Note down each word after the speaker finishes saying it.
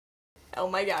Oh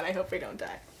my god, I hope we don't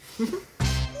die.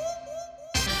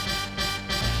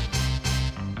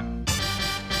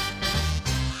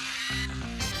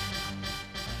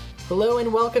 Hello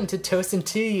and welcome to Toast and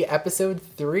Tea, episode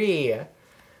 3,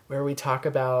 where we talk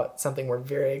about something we're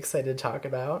very excited to talk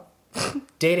about.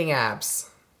 Dating apps.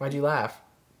 Why'd you laugh?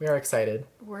 We are excited.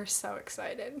 We're so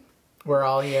excited. We're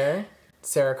all here.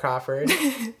 Sarah Crawford.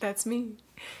 That's me.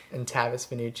 And Tavis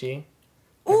Finucci.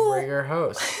 And we're your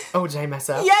hosts. Oh, did I mess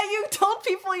up? Yeah, you told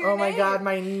people your name. Oh my god,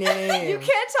 my name. You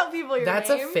can't tell people your That's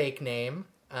name. a fake name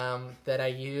that I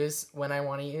use when I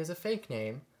want to use a fake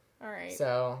name. All right.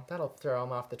 So that'll throw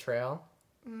them off the trail.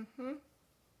 Mm-hmm.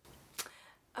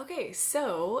 Okay,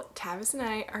 so Tavis and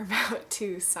I are about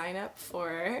to sign up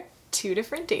for 2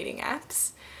 different dating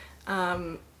apps.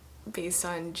 Based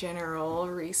on general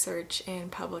research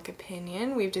and public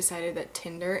opinion, we've decided that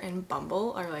Tinder and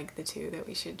Bumble are like the 2 that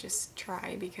we should just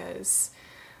try because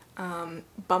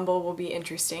Bumble will be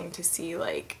interesting to see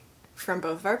like from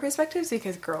both of our perspectives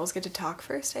because girls get to talk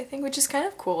first, I think, which is kind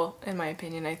of cool in my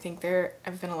opinion. I think there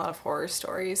have been a lot of horror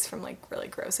stories from like really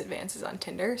gross advances on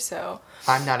Tinder, so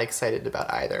I'm not excited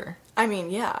about either. I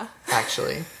mean, yeah.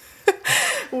 Actually.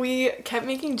 We kept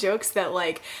making jokes that,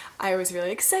 like, I was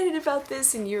really excited about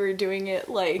this and you were doing it,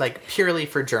 like purely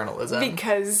for journalism.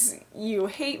 Because you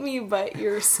hate me, but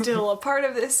you're still a part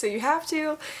of this, so you have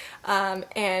to.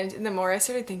 And the more I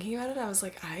started thinking about it, I was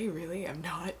like, I really am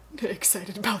not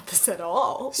excited about this at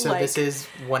all. So this is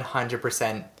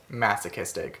 100%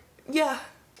 masochistic. Yeah.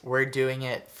 We're doing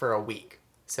it for a week.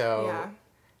 So yeah.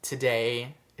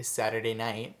 Today is Saturday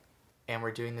night, and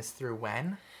we're doing this through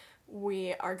when?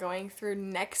 We are going through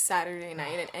next Saturday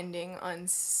night and ending on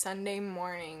Sunday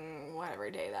morning, whatever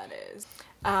day that is.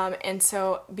 And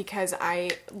so because I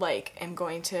am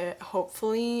going to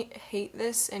hopefully hate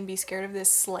this and be scared of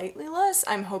this slightly less,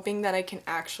 I'm hoping that I can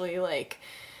actually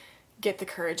get the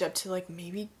courage up to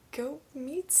maybe go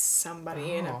meet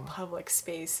somebody in a public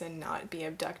space and not be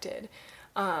abducted.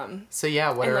 So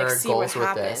yeah, what are our goals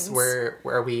with this? Where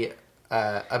are we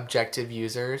objective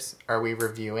users? Are we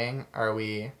reviewing? What are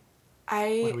we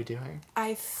doing?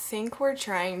 I think we're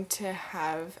trying to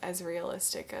have as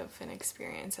realistic of an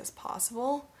experience as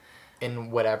possible.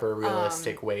 In whatever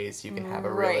realistic ways you can have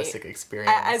a realistic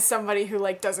experience. As somebody who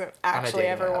doesn't actually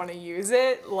ever want to use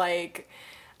it, but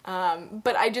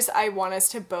I want us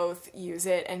to both use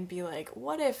it and be like,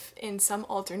 what if in some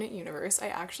alternate universe I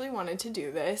actually wanted to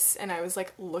do this and I was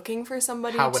looking for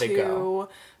somebody to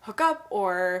hook up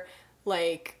or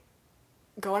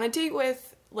go on a date with.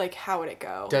 How would it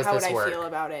go? How would I feel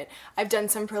about it? I've done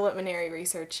some preliminary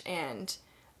research and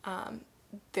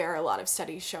there are a lot of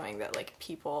studies showing that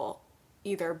people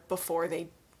either before they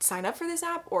sign up for this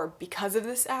app or because of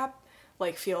this app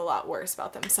feel a lot worse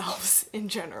about themselves in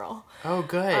general. Oh,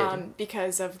 good.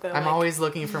 Because of the I'm always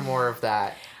looking for more of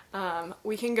that.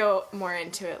 We can go more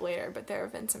into it later, but there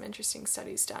have been some interesting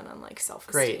studies done on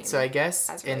self-esteem. Great. So I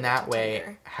guess in that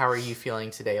way, how are you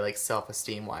feeling today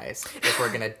self-esteem wise? If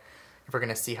we're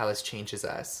gonna see how this changes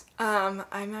us. I'm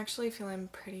actually feeling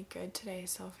pretty good today,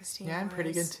 self-esteem. Yeah, I'm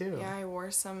pretty good too. Yeah, I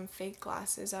wore some fake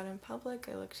glasses out in public.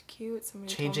 I looked cute.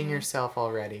 Somebody Changing yourself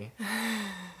already.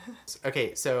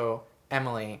 Okay, so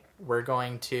Emily, we're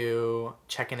going to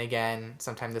check in again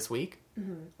sometime this week.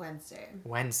 Mm-hmm.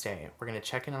 Wednesday. We're gonna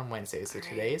check in on Wednesday. So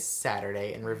today is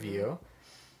Saturday in review.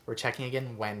 We're checking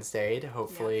again Wednesday to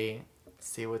hopefully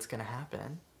see what's gonna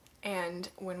happen. And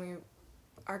when we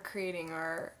are creating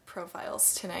our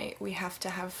profiles tonight, we have to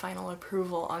have final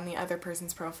approval on the other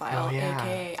person's profile. Oh, yeah.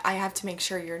 AKA, I have to make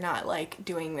sure you're not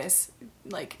doing this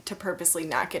to purposely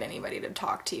not get anybody to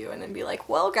talk to you and then be like,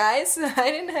 well guys, I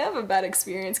didn't have a bad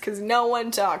experience because no one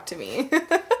talked to me.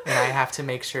 And I have to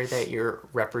make sure that you're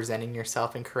representing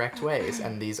yourself in correct ways,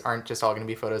 and these aren't just all going to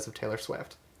be photos of Taylor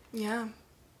Swift. Yeah,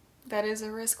 that is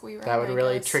a risk we run. That would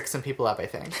really trick some people up, I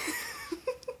think.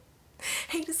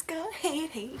 Hate is good.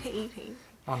 Hate.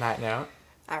 On that note.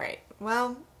 All right.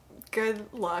 Well,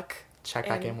 good luck. Check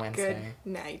back in Wednesday.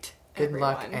 Good night, Good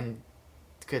everyone. luck and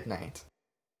good night.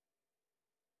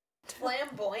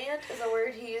 Flamboyant is a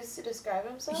word he used to describe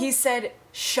himself? He said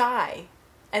shy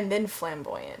and then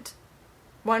flamboyant.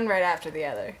 One right after the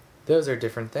other. Those are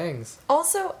different things.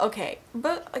 Also, okay,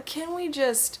 but can we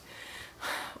just...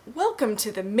 Welcome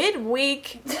to the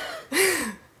midweek.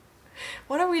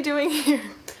 What are we doing here?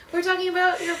 We're talking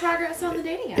about your progress on the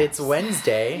dating apps. It's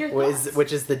Wednesday,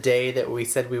 which is the day that we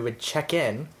said we would check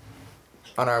in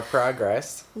on our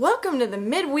progress. Welcome to the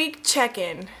midweek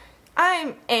check-in.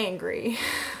 I'm angry.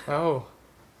 Oh.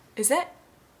 Is that...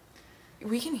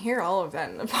 We can hear all of that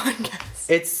in the podcast.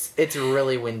 It's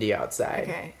really windy outside.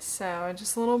 Okay, so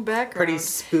just a little background. Pretty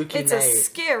spooky it's night. It's a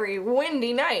scary,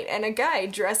 windy night, and a guy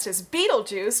dressed as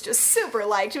Beetlejuice just super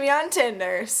liked me on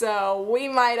Tinder, so we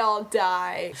might all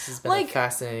die. This has been a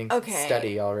fascinating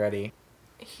study already.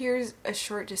 Here's a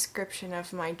short description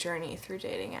of my journey through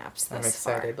dating apps thus far. I'm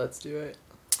excited. Let's do it.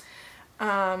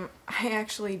 I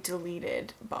actually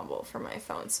deleted Bumble from my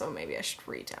phone, so maybe I should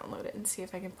re-download it and see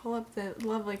if I can pull up the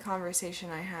lovely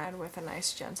conversation I had with a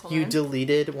nice gentleman. You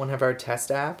deleted one of our test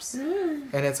apps?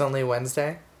 And it's only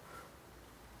Wednesday?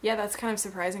 Yeah, that's kind of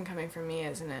surprising coming from me,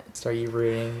 isn't it? So are you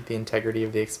ruining the integrity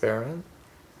of the experiment?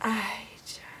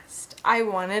 I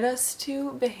wanted us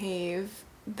to behave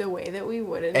the way that we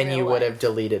would in real life. And you would have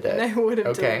deleted it. And I would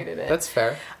have deleted it. That's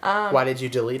fair. Why did you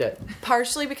delete it?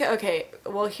 Partially because,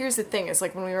 well, here's the thing, is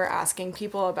like when we were asking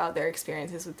people about their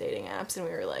experiences with dating apps, and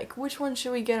we were like, which one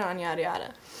should we get on, yada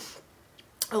yada.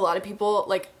 A lot of people,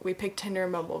 like, we picked Tinder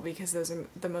and Bumble because those are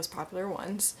the most popular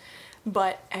ones.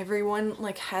 But everyone,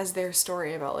 like, has their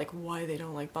story about, like, why they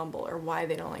don't like Bumble or why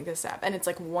they don't like this app. And it's,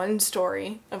 like, one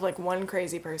story of, like, one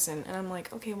crazy person. And I'm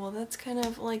like, okay, well, that's kind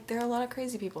of, like, there are a lot of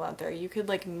crazy people out there. You could,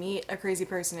 like, meet a crazy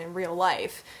person in real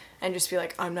life and just be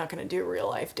like, I'm not going to do real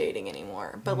life dating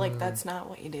anymore. But, like, that's not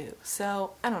what you do.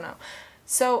 So, I don't know.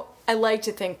 So, I like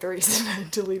to think the reason I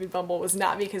deleted Bumble was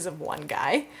not because of one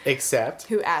guy. Except?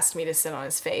 Who asked me to sit on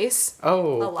his face.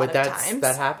 Oh, a lot of times.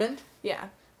 That happened? Yeah.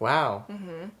 Wow.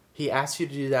 Mm-hmm. He asked you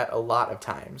to do that a lot of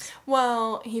times.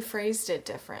 Well, he phrased it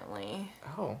differently.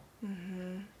 Oh.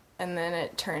 Mm-hmm. And then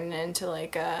it turned into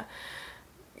like a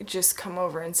just come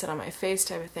over and sit on my face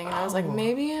type of thing. And I was like,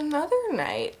 maybe another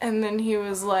night. And then he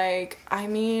was like, I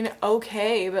mean,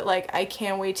 okay, but like I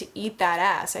can't wait to eat that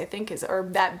ass, I think or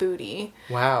that booty.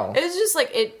 Wow. It was just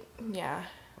like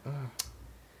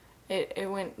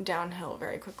It went downhill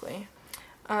very quickly.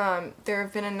 There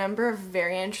have been a number of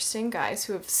very interesting guys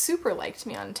who have super liked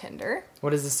me on Tinder.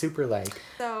 What is a super like?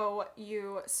 So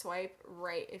you swipe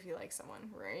right if you like someone,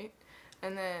 right?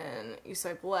 And then you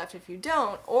swipe left if you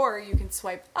don't, or you can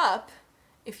swipe up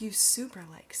if you super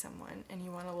like someone and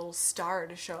you want a little star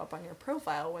to show up on your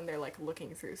profile when they're like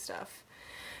looking through stuff.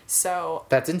 So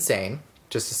that's insane,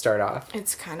 just to start off.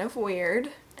 It's kind of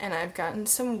weird, and I've gotten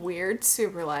some weird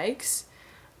super likes.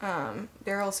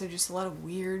 There are also just a lot of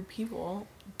weird people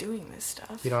doing this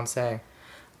stuff. You don't say.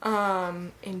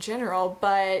 In general,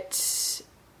 but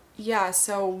yeah,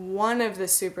 so one of the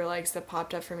super likes that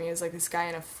popped up for me is like this guy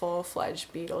in a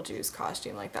full-fledged Beetlejuice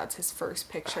costume. Like that's his first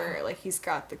picture. Like he's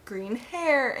got the green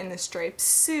hair and the striped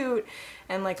suit,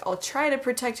 and like I'll try to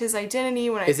protect his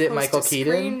identity when I post Michael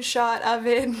Keaton? Screenshot of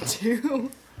it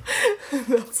too.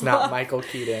 It's not Michael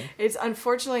Keaton. It's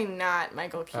unfortunately not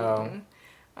Michael Keaton.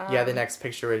 Yeah, the next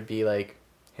picture would be like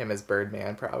him as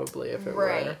Birdman probably if it were.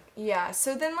 Right. Yeah.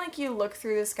 So then like you look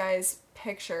through this guy's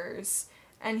pictures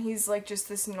and he's like just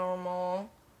this normal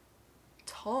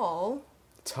tall.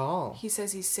 He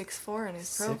says he's 6'4" in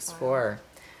his profile. 6'4".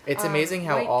 It's amazing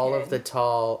how all the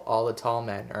tall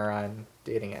men are on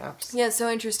dating apps. Yeah, it's so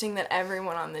interesting that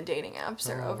everyone on the dating apps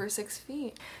are over 6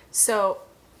 feet. So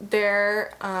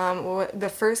there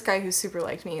the first guy who super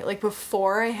liked me, like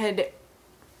before I had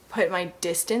put my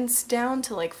distance down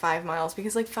to like 5 miles,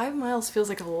 because like 5 miles feels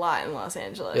like a lot in Los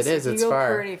Angeles. It is, like, it's far. You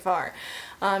go pretty far.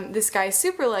 This guy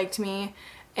super liked me,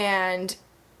 and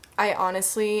I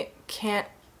honestly can't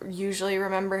usually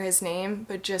remember his name,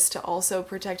 but just to also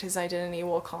protect his identity,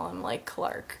 we'll call him like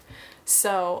Clark.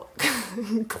 So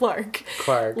Clark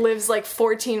lives like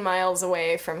 14 miles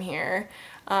away from here.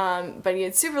 But he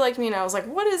had super liked me, and I was like,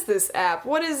 what is this app?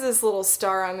 What is this little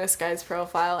star on this guy's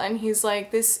profile? And he's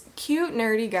like this cute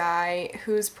nerdy guy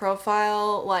whose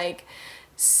profile like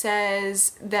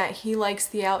says that he likes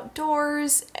the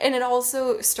outdoors, and it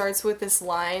also starts with this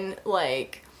line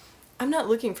like, I'm not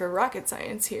looking for rocket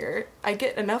science here. I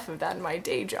get enough of that in my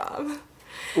day job.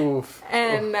 Oof.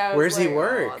 And I was where's like, he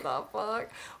work? What the fuck?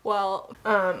 Well,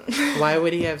 why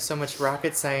would he have so much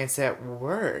rocket science at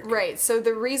work? Right. So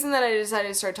the reason that I decided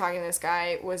to start talking to this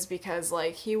guy was because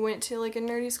like he went to like a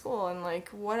nerdy school, and like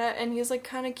and he's like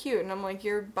kind of cute, and I'm like,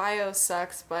 your bio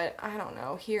sucks, but I don't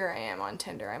know. Here I am on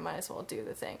Tinder. I might as well do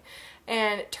the thing.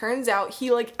 And it turns out he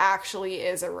like actually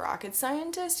is a rocket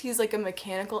scientist. He's like a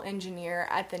mechanical engineer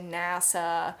at the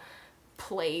NASA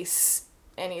place,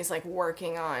 and he's like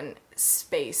working on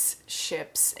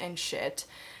spaceships and shit.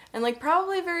 And, like,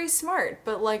 probably very smart,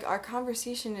 but, like, our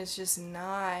conversation is just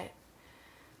not...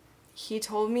 He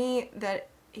told me that...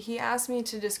 He asked me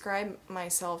to describe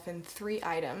myself in 3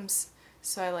 items,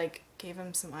 so I, like, gave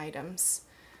him some items.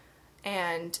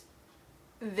 And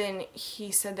then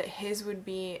he said that his would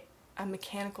be a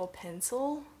mechanical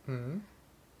pencil. Mm-hmm.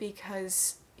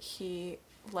 because he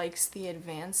likes the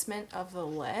advancement of the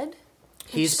lead.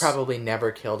 He's probably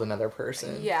never killed another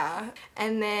person. Yeah.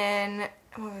 And then,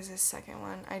 what was his second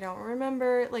one? I don't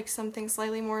remember. Like, something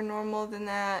slightly more normal than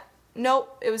that.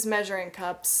 Nope, it was measuring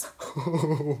cups.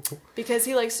 Because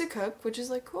he likes to cook, which is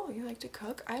like, cool, you like to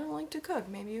cook? I don't like to cook.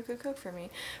 Maybe you could cook for me.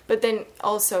 But then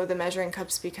also the measuring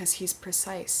cups because he's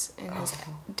precise in his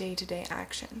day-to-day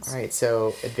actions. All right,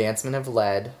 so advancement of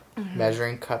lead,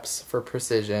 measuring cups for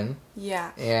precision.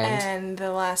 Yeah. And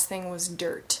the last thing was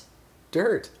dirt.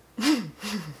 Dirt.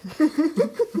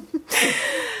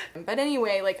 But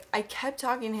anyway, like, I kept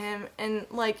talking to him, and,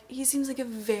 like, he seems like a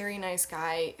very nice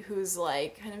guy who's,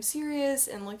 like, kind of serious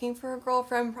and looking for a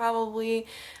girlfriend, probably,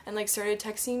 and, like, started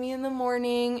texting me in the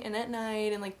morning and at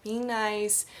night and, like, being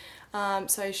nice,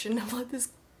 so I shouldn't have let this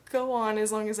go on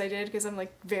as long as I did, because I'm,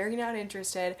 like, very not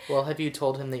interested. Well, have you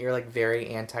told him that you're, like, very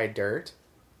anti-dirt?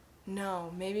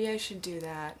 No, maybe I should do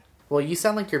that. Well, you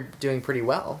sound like you're doing pretty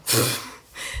well.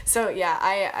 So, yeah,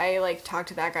 I like, talked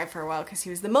to that guy for a while, because he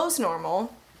was the most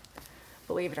normal,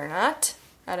 believe it or not,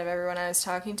 out of everyone I was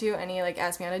talking to, and he, like,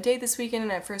 asked me on a date this weekend,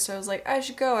 and at first I was like, I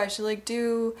should go, I should, like,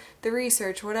 do the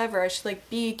research, whatever, I should, like,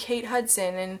 be Kate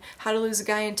Hudson and How to Lose a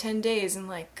Guy in 10 Days, and,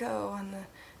 like, go on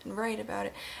and write about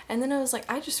it, and then I was like,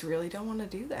 I just really don't want to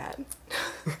do that,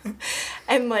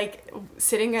 and, like,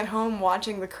 sitting at home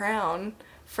watching The Crown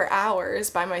for hours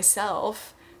by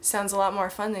myself sounds a lot more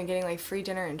fun than getting, like, free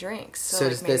dinner and drinks, so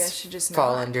like, does maybe this I should just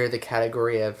fall not. under the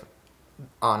category of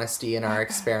honesty in our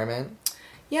experiment?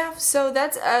 Yeah, so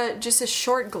that's just a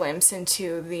short glimpse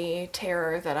into the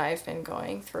terror that I've been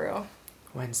going through.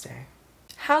 Wednesday.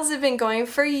 How's it been going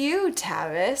for you,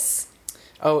 Tavis?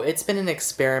 Oh, it's been an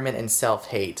experiment in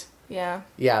self-hate. Yeah.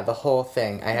 Yeah, the whole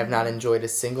thing. I have not enjoyed a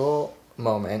single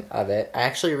moment of it. I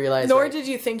actually realized... Nor did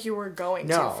you think you were going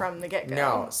to from the get-go.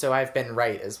 No, so I've been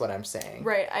right, is what I'm saying.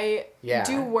 Right, I Yeah.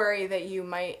 do worry that you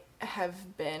might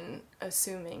have been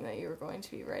assuming that you were going to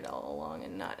be right all along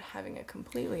and not having a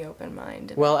completely open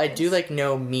mind. Well, I do, like,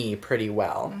 know me pretty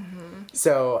well. Mm-hmm.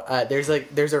 So, there's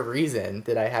a reason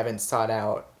that I haven't sought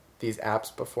out these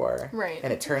apps before. Right.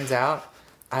 And it turns out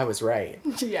I was right.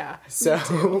 Yeah.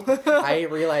 So, I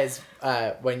realized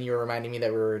when you were reminding me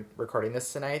that we were recording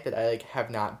this tonight that I, like,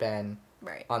 have not been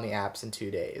on the apps in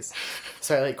 2 days.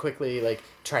 So, I, like, quickly, like,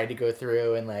 tried to go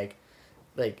through and, like,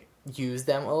 use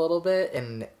them a little bit,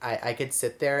 and I could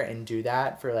sit there and do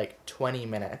that for like 20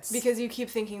 minutes. Because you keep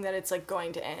thinking that it's like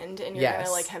going to end, and you're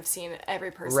gonna like have seen every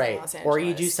person in Los Angeles. Or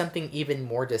you do something even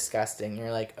more disgusting.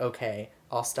 You're like, okay,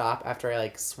 I'll stop after I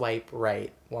like swipe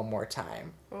right one more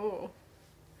time. Ooh.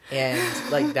 And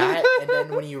like that, and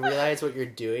then when you realize what you're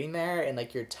doing there, and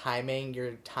like you're timing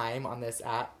your time on this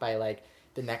app by like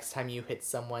the next time you hit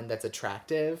someone that's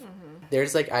attractive,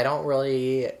 there's like, I don't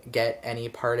really get any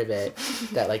part of it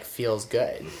that like feels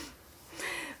good.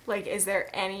 Like, is there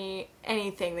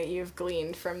anything that you've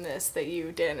gleaned from this that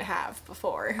you didn't have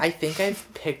before? I think I've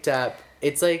picked up,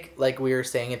 it's like we were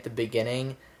saying at the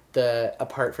beginning,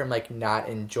 apart from like not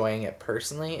enjoying it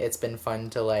personally, it's been fun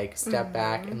to like step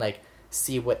back and like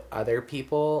see what other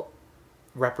people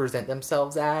represent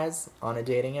themselves as on a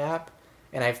dating app.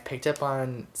 And I've picked up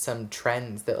on some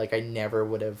trends that, like, I never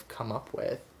would have come up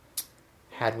with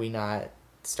had we not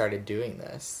started doing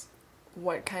this.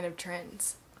 What kind of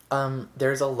trends?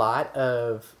 There's a lot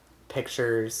of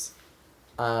pictures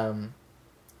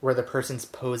where the person's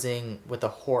posing with a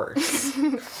horse.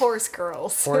 Horse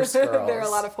girls. Horse girls. There are a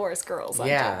lot of horse girls on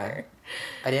Tinder.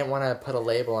 I didn't want to put a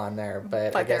label on there,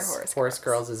 but I guess horse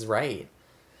girls is right.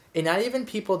 And not even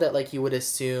people that, like, you would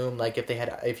assume, like,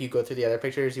 if you go through the other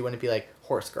pictures, you wouldn't be like,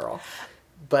 horse girl.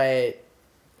 But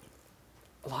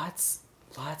lots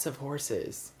of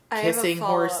horses. Kissing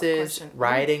horses,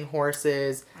 riding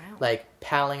horses, like,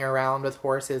 palling around with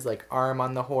horses, like, arm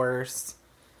on the horse.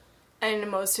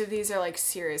 And most of these are, like,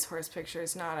 serious horse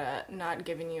pictures, not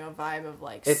giving you a vibe of,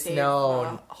 like,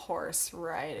 a horse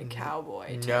ride a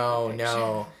cowboy.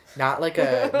 No. Not like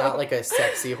a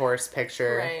sexy horse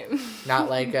picture. Right.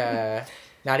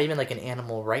 Not even like an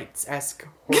animal rights-esque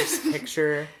horse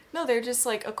picture. No, they're just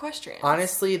like equestrians.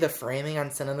 Honestly, the framing on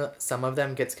some of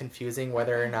them gets confusing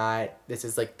whether or not this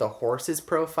is like the horse's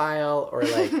profile or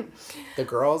like the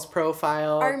girl's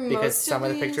profile, because some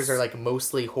of the pictures are like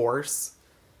mostly horse.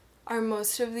 Are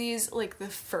most of these like the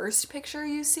first picture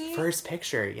you see? First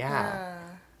picture, yeah.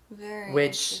 Very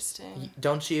interesting.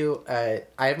 Don't you...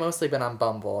 I've mostly been on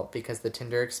Bumble because the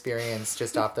Tinder experience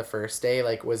just off the first day,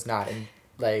 like, was not,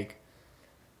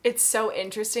 It's so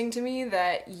interesting to me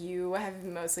that you have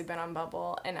mostly been on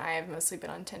Bumble and I have mostly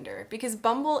been on Tinder. Because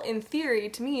Bumble, in theory,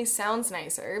 to me, sounds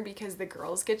nicer because the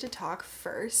girls get to talk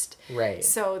first. Right.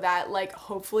 So that, like,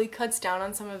 hopefully cuts down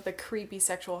on some of the creepy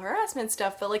sexual harassment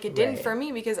stuff. But, like, it didn't for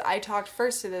me because I talked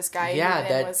first to this guy who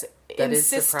then was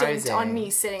insistent on me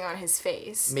sitting on his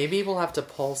face. Maybe we'll have to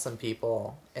poll some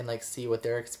people and, like, see what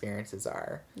their experiences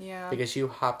are. Yeah. Because you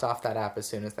hopped off that app as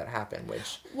soon as that happened,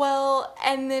 which... Well,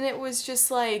 and then it was just,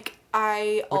 like,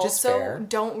 I also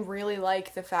don't really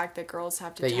like the fact that girls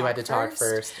have to talk first. That you had to talk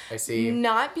first. I see.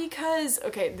 Not because...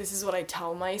 Okay, this is what I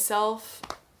tell myself.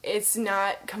 It's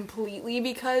not completely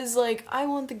because, like, I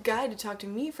want the guy to talk to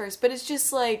me first. But it's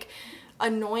just, like...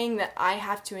 annoying that I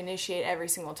have to initiate every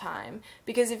single time.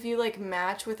 Because if you, like,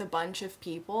 match with a bunch of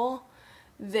people,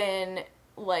 then,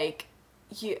 like,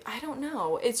 I don't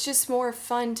know. It's just more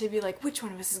fun to be like, which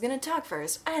one of us is going to talk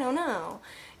first? I don't know.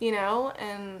 You know?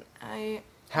 And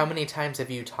How many times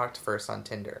have you talked first on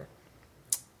Tinder?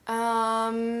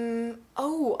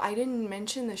 Oh, I didn't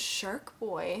mention the Shark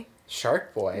Boy.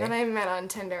 Shark Boy? That I met on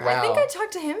Tinder. Wow. I think I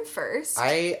talked to him first.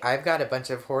 I've got a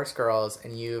bunch of horse girls,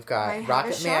 and you've got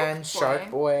Rocket Man,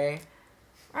 Shark Boy.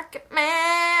 Rocket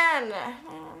Man!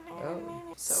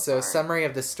 Oh. So summary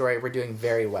of the story, we're doing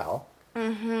very well.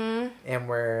 Mm-hmm. And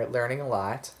we're learning a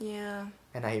lot. Yeah.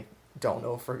 And I don't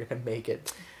know if we're going to make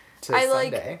it to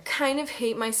Sunday. Like, kind of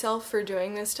hate myself for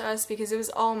doing this to us because it was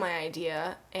all my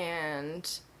idea, and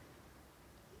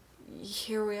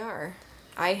here we are.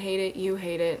 I hate it, you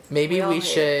hate it. Maybe we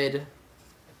should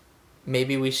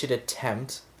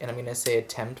attempt, and I'm going to say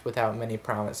attempt without many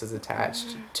promises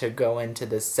attached, to go into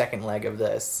the second leg of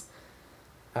this.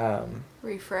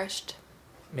 Refreshed.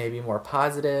 Maybe more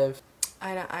positive.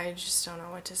 I just don't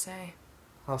know what to say.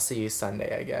 I'll see you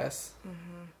Sunday, I guess.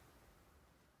 Mm-hmm.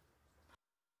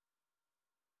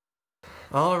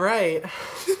 All right.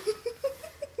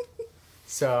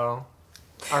 So,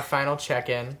 our final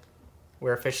check-in.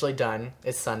 We're officially done.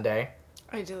 It's Sunday.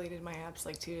 I deleted my apps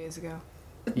like 2 days ago.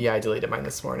 Yeah, I deleted mine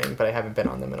this morning, but I haven't been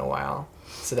on them in a while.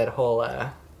 So that whole,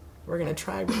 we're going to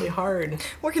try really hard.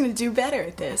 We're going to do better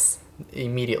at this.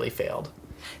 Immediately failed.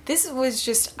 This was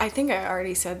just, I think I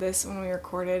already said this when we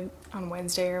recorded on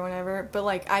Wednesday or whenever, but,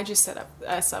 like, I just set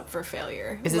us up for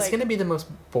failure. Is this going to be the most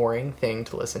boring thing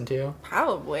to listen to?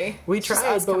 Probably. We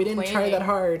tried, but we didn't try that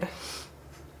hard.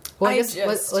 Well, I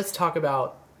guess let's talk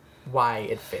about why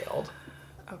it failed.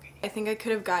 Okay. I think I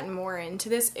could have gotten more into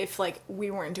this if, like,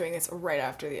 we weren't doing this right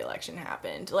after the election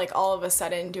happened. Like, all of a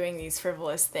sudden doing these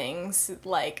frivolous things,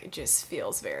 like, just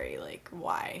feels very, like,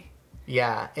 why?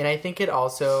 Yeah, and I think it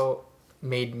also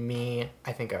made me...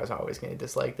 I think I was always going to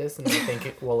dislike this, and I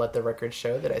think we'll let the record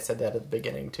show that I said that at the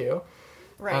beginning, too.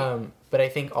 Right. But I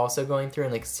think also going through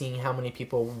and, like, seeing how many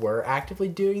people were actively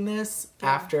doing this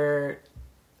after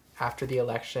the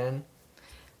election...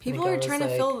 People are trying to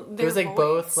fill their It was, like, voice,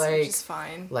 both, like... which is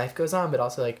fine. Life goes on, but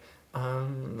also, like,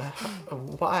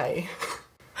 why?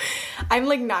 I'm,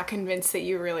 like, not convinced that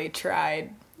you really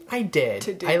tried. I did.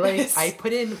 To do this. I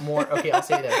put in more... Okay, I'll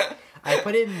say this. I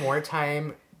put in more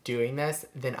time doing this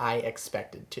than I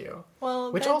expected to.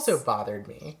 Well, which also bothered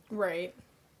me. Right.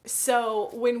 So,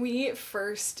 when we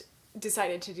first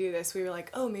decided to do this, we were like,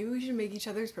 oh, maybe we should make each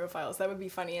other's profiles. That would be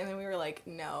funny. And then we were like,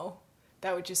 no,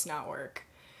 that would just not work.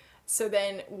 So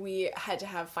then we had to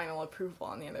have final approval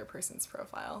on the other person's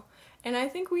profile. And I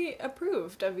think we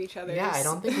approved of each other's. Yeah, I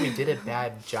don't think we did a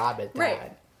bad job at that.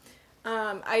 Right.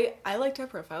 I liked our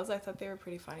profiles. I thought they were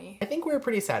pretty funny. I think we were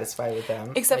pretty satisfied with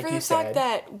them. Except for the fact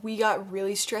that we got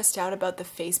really stressed out about the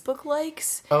Facebook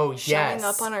likes. Oh, yes. Showing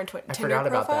up on our Tinder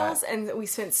profiles. And we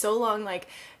spent so long, like,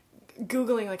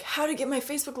 Googling, like, how to get my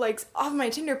Facebook likes off my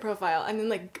Tinder profile. And then,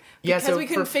 like, because we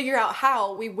couldn't figure out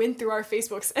how, we went through our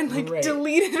Facebooks and, like,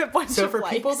 deleted a bunch of likes. So for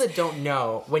people that don't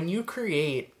know, when you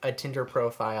create a Tinder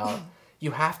profile... You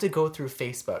have to go through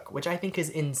Facebook, which I think is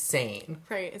insane.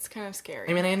 Right, it's kind of scary.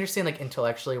 I mean, I understand, like,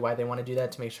 intellectually why they want to do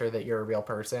that, to make sure that you're a real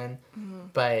person. Mm-hmm.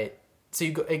 But, so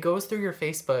it goes through your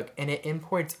Facebook, and it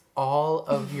imports all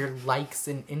of your likes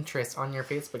and interests on your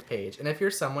Facebook page. And if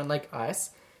you're someone like us,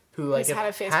 who, like, had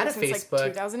a Facebook since,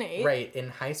 like, 2008. Right, in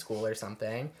high school or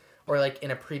something, or, like,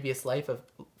 in a previous life of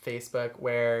Facebook,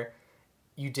 where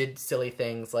you did silly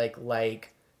things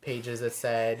like pages that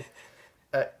said...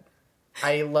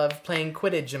 I love playing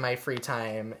Quidditch in my free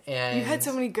time, and... You had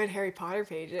so many good Harry Potter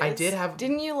pages. I did have...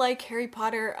 Didn't you like Harry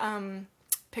Potter,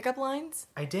 pickup lines?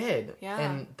 I did. Yeah.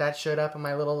 And that showed up in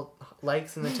my little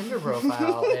likes in the Tinder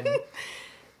profile, and...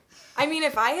 I mean,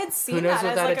 if I had seen that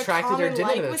as like a common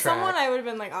like with someone, I would have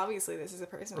been like, obviously this is a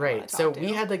person I want to talk to.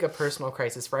 We had like a personal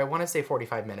crisis for, I want to say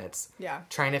 45 minutes. Yeah.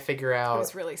 Trying to figure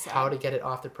out really how to get it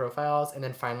off the profiles, and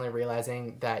then finally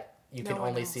realizing that you can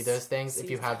only see those things if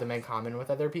you have them in common with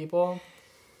other people.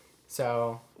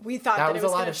 So we thought that was a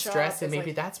lot of stress, and maybe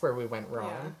like, that's where we went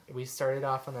wrong. Yeah. We started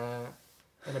off in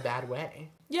a bad way.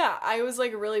 Yeah, I was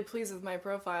like really pleased with my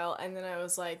profile, and then I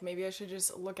was like, maybe I should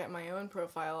just look at my own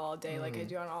profile all day like I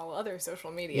do on all other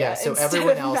social media. Yeah, so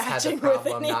everyone else had the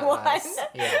problem, not us.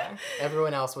 Yeah,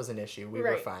 everyone else was an issue. We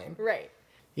were fine. Right.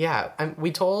 Yeah,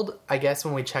 we told, I guess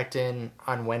when we checked in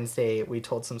on Wednesday, we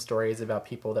told some stories about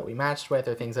people that we matched with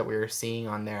or things that we were seeing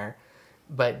on there.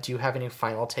 But do you have any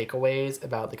final takeaways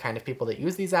about the kind of people that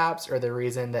use these apps, or the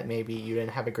reason that maybe you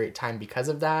didn't have a great time because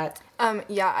of that? Or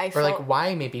like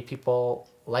why maybe people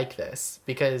like this?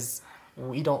 Because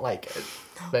we don't like it,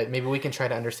 but maybe we can try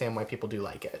to understand why people do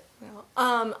like it.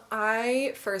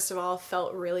 I first of all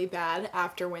felt really bad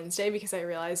after Wednesday because I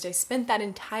realized I spent that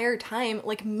entire time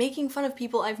like making fun of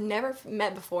people I've never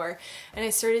met before, and I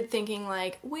started thinking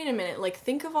like, wait a minute, like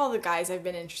think of all the guys I've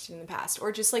been interested in the past,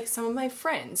 or just like some of my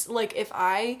friends. Like if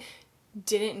I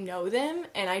didn't know them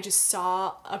and I just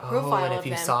saw a profile of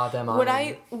them, saw them on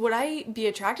would I be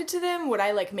attracted to them? Would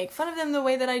I like make fun of them the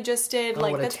way that I just did?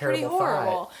 Like that's pretty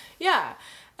horrible. Thought. Yeah.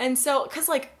 And so, cause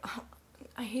like,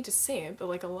 I hate to say it, but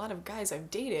like a lot of guys I've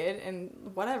dated and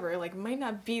whatever, like might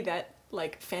not be that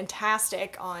like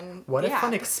fantastic on What a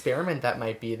fun experiment that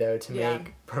might be though, to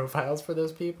make profiles for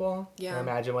those people. Yeah. And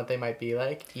imagine what they might be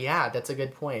like. Yeah, that's a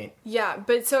good point. Yeah,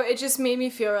 but so it just made me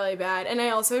feel really bad. And I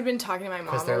also had been talking to my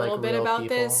mom a little bit about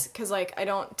this, because like I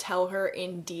don't tell her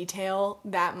in detail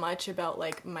that much about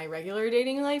like my regular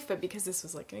dating life, but because this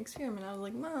was like an experiment, I was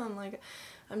like, Mom, like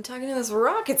I'm talking to this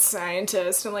rocket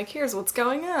scientist, and like, here's what's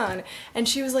going on. And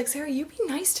she was like, Sarah, you be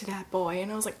nice to that boy. And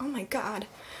I was like, oh my God,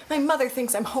 my mother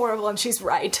thinks I'm horrible, and she's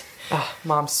right.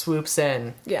 Mom swoops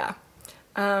in. Yeah.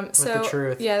 With the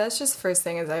truth. Yeah, that's just the first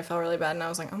thing is I felt really bad, and I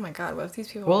was like, oh my God, what if these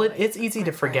people Well, it's easy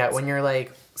to forget when you're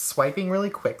like swiping really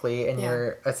quickly and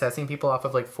you're assessing people off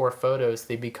of like 4 photos,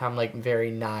 they become like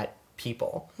very not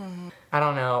people. Mm-hmm. I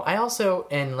don't know. I also,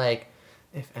 and like,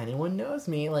 if anyone knows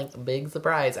me, like, big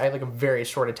surprise, I have, like, a very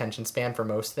short attention span for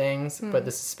most things, but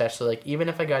this especially, like, even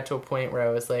if I got to a point where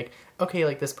I was like, okay,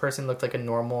 like, this person looked like a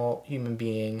normal human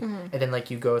being, and then,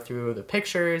 like, you go through the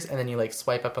pictures, and then you, like,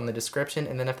 swipe up on the description,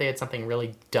 and then if they had something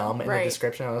really dumb in the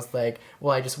description, I was like,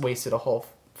 well, I just wasted a whole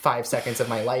 5 seconds of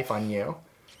my life on you.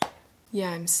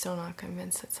 Yeah, I'm still not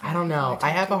convinced that I don't know.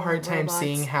 I have a hard time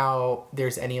seeing how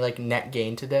there's any, like, net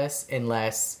gain to this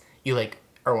unless you, like,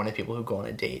 are one of the people who go on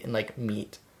a date and like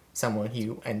meet someone who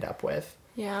you end up with.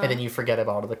 Yeah. And then you forget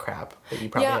about all the crap that you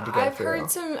probably had to go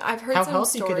through. I've heard how some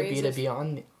healthy stories could it be to be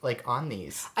on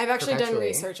these? I've actually done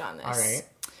research on this. All right.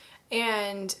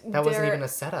 And that wasn't even a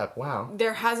setup. Wow.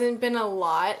 There hasn't been a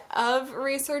lot of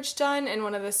research done, and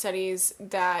one of the studies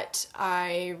that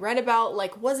I read about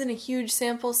like wasn't a huge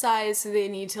sample size, so they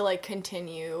need to like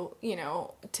continue, you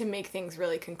know, to make things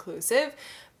really conclusive.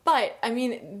 But, I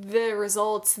mean, the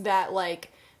results that,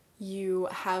 like, you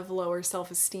have lower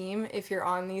self-esteem if you're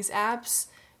on these apps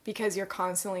because you're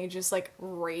constantly just, like,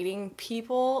 rating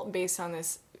people based on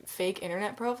this fake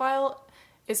internet profile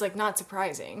is, like, not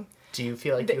surprising. Do you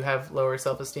feel like you have lower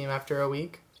self-esteem after a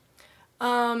week?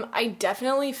 I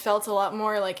definitely felt a lot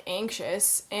more, like,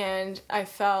 anxious, and I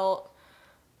felt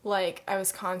like I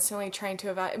was constantly trying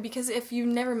to evaluate, because if you've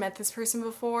never met this person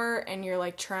before and you're,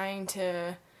 like, trying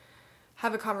to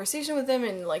have a conversation with them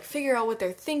and like figure out what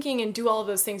they're thinking and do all of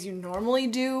those things you normally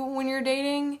do when you're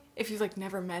dating, if you've like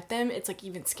never met them, it's like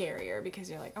even scarier because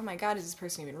you're like, oh my God, is this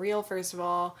person even real, first of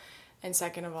all? And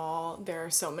second of all, there are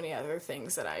so many other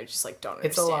things that I just like don't understand.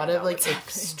 It's a lot of like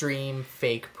extreme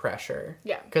fake pressure.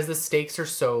 Yeah. Because the stakes are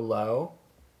so low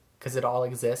because it all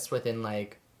exists within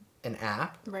like an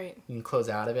app. Right. You can close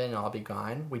out of it and it'll be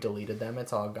gone. We deleted them.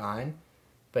 It's all gone.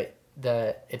 But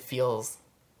it feels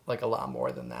like a lot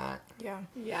more than that.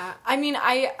 Yeah. I mean,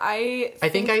 I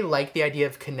think I like the idea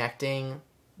of connecting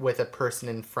with a person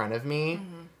in front of me,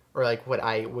 or like what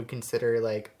I would consider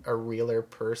like a realer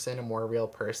person, a more real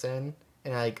person.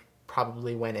 And I like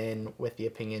probably went in with the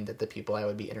opinion that the people I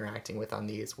would be interacting with on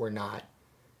these were not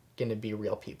going to be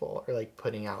real people or like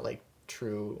putting out like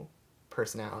true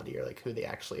personality or like who they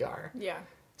actually are. Yeah.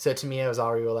 So to me, I was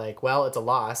already like, well, it's a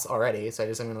loss already. So I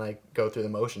just am going to like go through the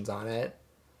motions on it.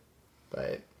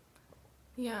 But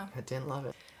yeah, I didn't love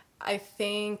it. I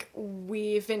think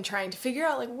we've been trying to figure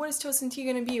out, like, what is Toast and Tea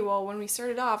going to be? Well, when we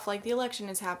started off, like, the election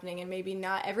is happening, and maybe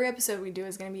not every episode we do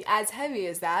is going to be as heavy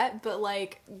as that, but,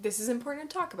 like, this is important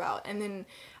to talk about. And then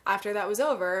after that was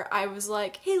over, I was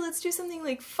like, hey, let's do something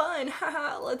like fun.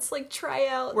 Haha, let's like try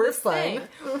out We're this fun. thing.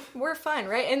 We're fun,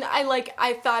 right? And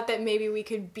I thought that maybe we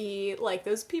could be like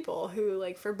those people who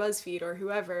like for BuzzFeed or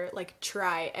whoever like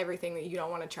try everything that you don't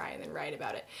want to try and then write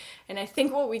about it. And I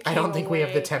think what we came I don't think we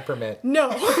have the temperament. No.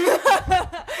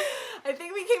 I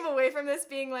think we came away from this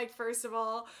being like, first of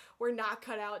all, we're not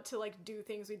cut out to like do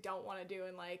things we don't want to do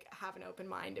and like have an open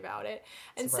mind about it.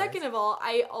 And second of all,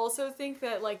 I also think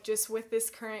that like just with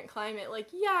this current climate, like,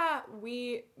 yeah,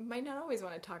 we might not always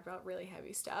want to talk about really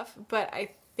heavy stuff, but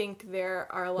I think there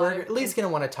are a lot We're at least going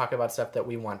to want to talk about stuff that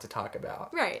we want to talk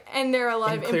about. Right. And there are a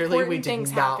lot of clearly important things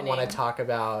happening. Clearly we did not want to talk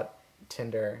about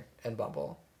Tinder and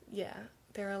Bumble. Yeah.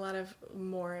 There are a lot of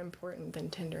more important than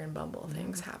Tinder and Bumble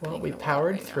things happening. Well, we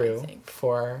powered through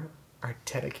for our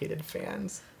dedicated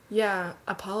fans. Yeah,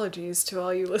 apologies to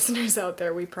all you listeners out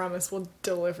there. We promise we'll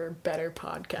deliver better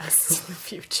podcasts in the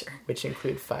future. Which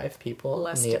include 5 people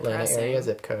Less in the Atlanta depressing. area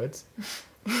zip codes.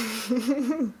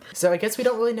 So I guess we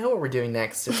don't really know what we're doing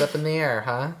next. It's up in the air,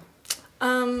 huh?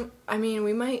 I mean,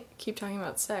 we might keep talking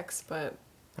about sex, but...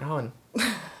 Oh, and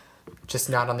just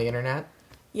not on the internet?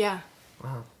 Yeah.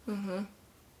 Wow. Mm-hmm.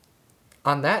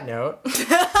 On that note,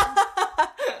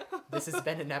 this has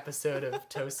been an episode of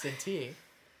Toasted Tea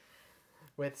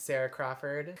with Sarah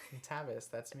Crawford and Tavis.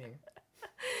 That's me.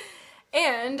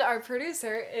 And our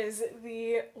producer is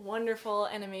the wonderful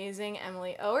and amazing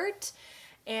Emily Owert.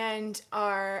 And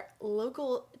our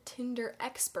local Tinder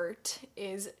expert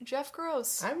is Jeff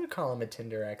Gross. I would call him a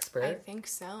Tinder expert. I think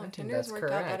so. Tinder's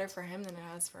worked out better for him than it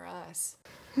has for us.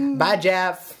 Bye,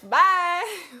 Jeff.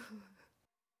 Bye!